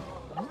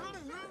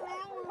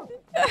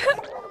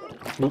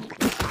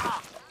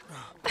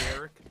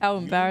 Derek, How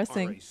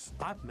embarrassing.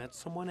 I've met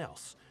someone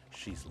else.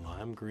 She's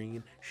lime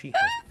green. She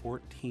has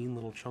 14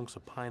 little chunks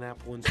of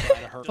pineapple inside of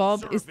her.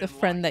 Bob is the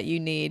friend that you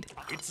need.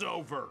 It's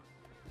over.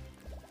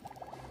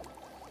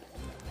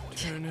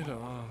 Turn it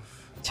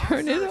off.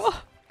 Turn it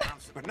off.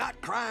 But not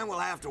crying will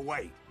have to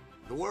wait.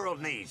 The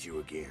world needs you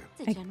again.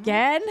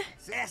 Again?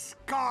 This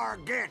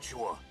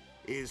gargantua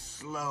is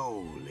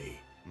slowly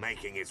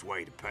making its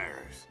way to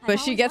Paris. But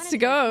she gets to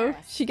go.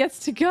 She gets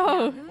to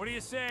go. What do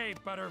you say,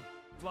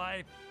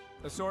 butterfly?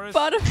 Thesaurus?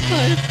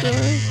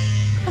 Butterfly.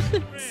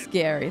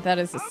 Scary. That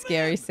is a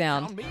scary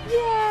sound.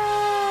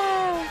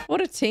 Yeah.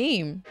 What a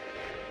team.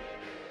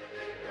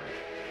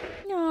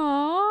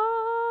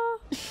 Aww.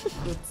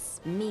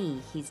 It's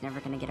me he's never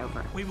gonna get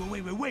over.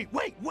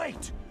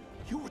 Wait!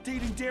 You were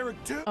dating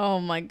Derek too? Oh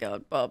my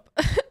god, Bob.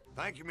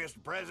 Thank you,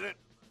 Mr. President.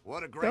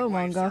 What a great Go,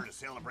 way, Mongo. sir, to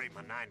celebrate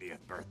my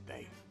 90th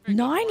birthday.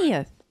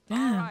 90th.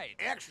 Damn.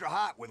 Extra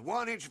hot with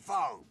 1 inch of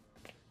foam.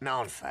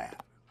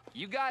 Non-fat.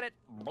 You got it.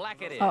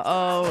 Black it is.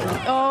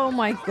 Uh-oh. Oh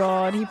my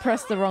god, he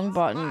pressed the wrong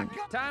button.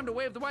 Time to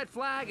wave the white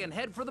flag and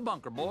head for the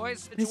bunker,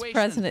 boys. This Situation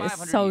president is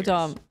 500 so years.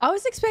 dumb. I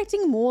was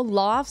expecting more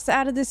laughs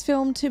out of this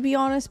film, to be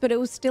honest, but it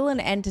was still an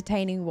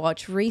entertaining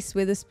watch. Reese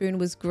Witherspoon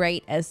was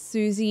great as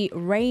Susie.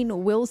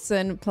 Rainn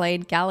Wilson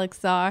played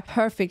Galaxar.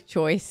 Perfect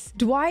choice.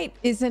 Dwight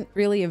isn't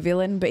really a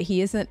villain, but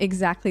he isn't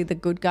exactly the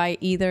good guy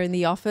either in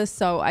The Office,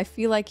 so I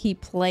feel like he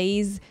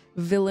plays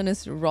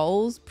villainous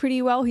roles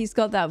pretty well. He's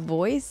got that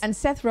voice. And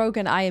Seth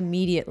Rogen, I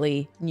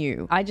immediately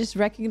knew. I just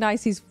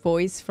recognized his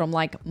voice from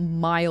like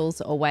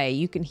miles away.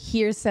 You can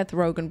hear Seth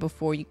Rogen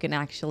before you can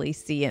actually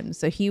see him.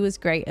 So he was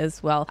great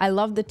as well. I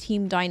love the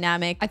team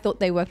dynamic. I thought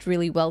they worked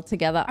really well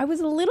together. I was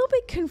a little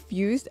bit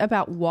confused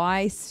about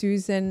why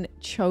Susan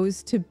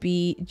chose to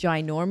be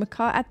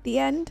Ginormica at the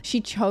end. She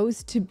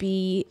chose to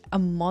be a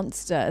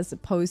monster as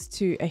opposed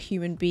to a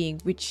human being,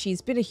 which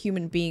she's been a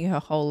human being her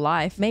whole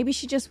life. Maybe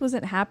she just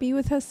wasn't happy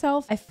with herself.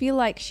 I feel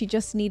like she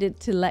just needed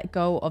to let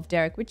go of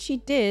Derek, which she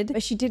did,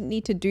 but she didn't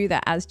need to do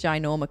that as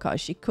Ginormica.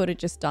 She could have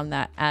just done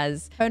that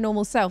as her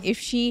normal self. If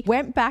she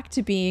went back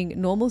to being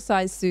normal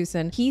size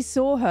Susan, he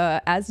saw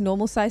her as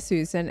normal size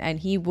Susan and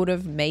he would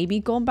have maybe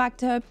gone back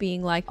to her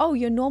being like, oh,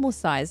 you're normal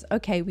size.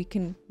 Okay, we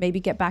can maybe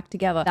get back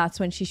together.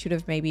 That's when she should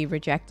have maybe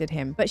rejected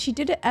him. But she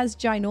did it as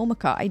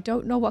Ginormica. I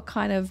don't know what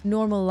kind of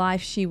normal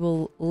life she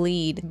will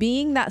lead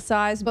being that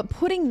size, but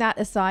putting that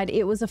aside,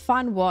 it was a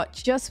fun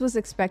watch. Just was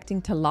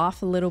expecting to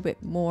laugh a little little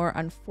bit more.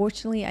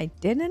 Unfortunately, I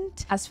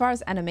didn't. As far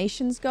as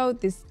animations go,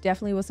 this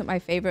definitely wasn't my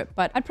favorite,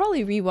 but I'd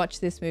probably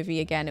rewatch this movie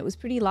again. It was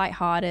pretty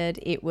lighthearted.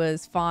 It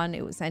was fun.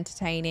 It was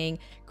entertaining.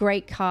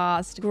 Great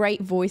cast,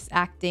 great voice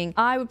acting.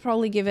 I would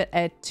probably give it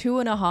a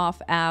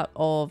 2.5 out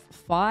of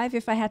 5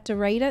 if I had to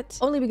rate it,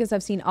 only because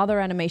I've seen other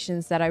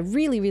animations that I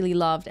really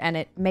loved and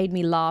it made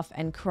me laugh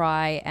and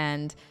cry,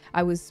 and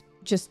I was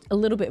just a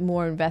little bit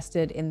more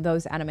invested in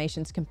those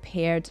animations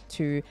compared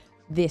to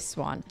this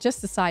one.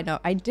 Just a side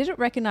note, I didn't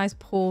recognize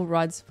Paul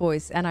Rudd's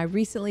voice, and I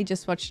recently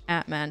just watched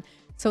Ant-Man,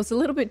 so it's a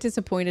little bit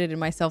disappointed in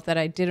myself that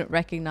I didn't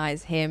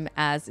recognize him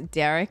as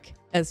Derek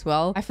as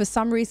well. I for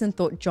some reason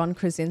thought John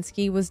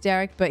Krasinski was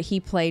Derek, but he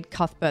played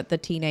Cuthbert, the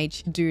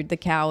teenage dude, the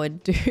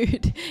coward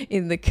dude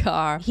in the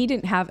car. He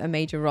didn't have a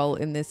major role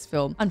in this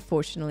film.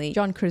 Unfortunately,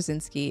 John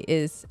Krasinski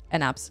is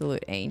an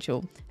absolute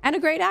angel and a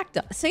great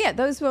actor. So yeah,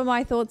 those were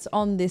my thoughts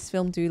on this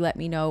film. Do let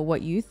me know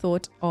what you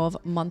thought of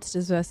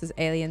Monsters vs.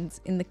 Aliens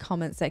in the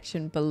comment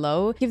section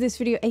below. Give this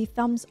video a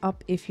thumbs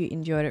up if you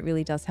enjoyed it. It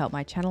really does help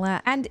my channel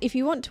out. And if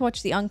you want to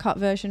watch the uncut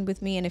version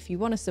with me, and if you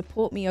want to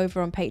support me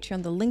over on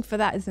Patreon, the link for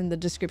that is in the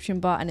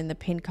description bar and in the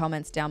pinned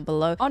comments down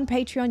below. On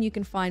Patreon, you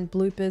can find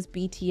bloopers,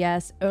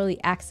 BTS, early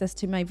access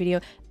to my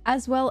video,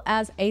 as well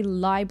as a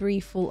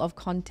library full of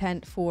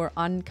content for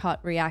uncut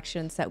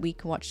reactions that we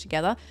can watch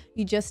together.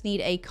 You just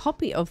need a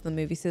copy of the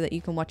movie so that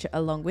you can watch it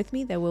along with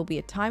me. There will be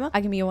a timer.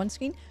 I can be on one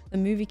screen. The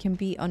movie can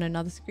be on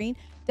another screen.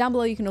 Down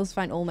below, you can also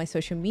find all my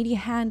social media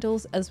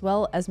handles, as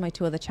well as my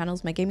 2 other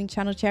channels, my gaming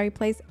channel, Cherry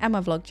Plays, and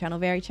my vlog channel,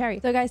 Very Cherry.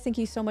 So guys, thank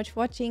you so much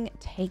for watching.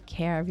 Take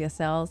care of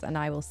yourselves, and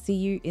I will see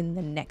you in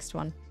the next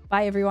one.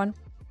 Bye, everyone.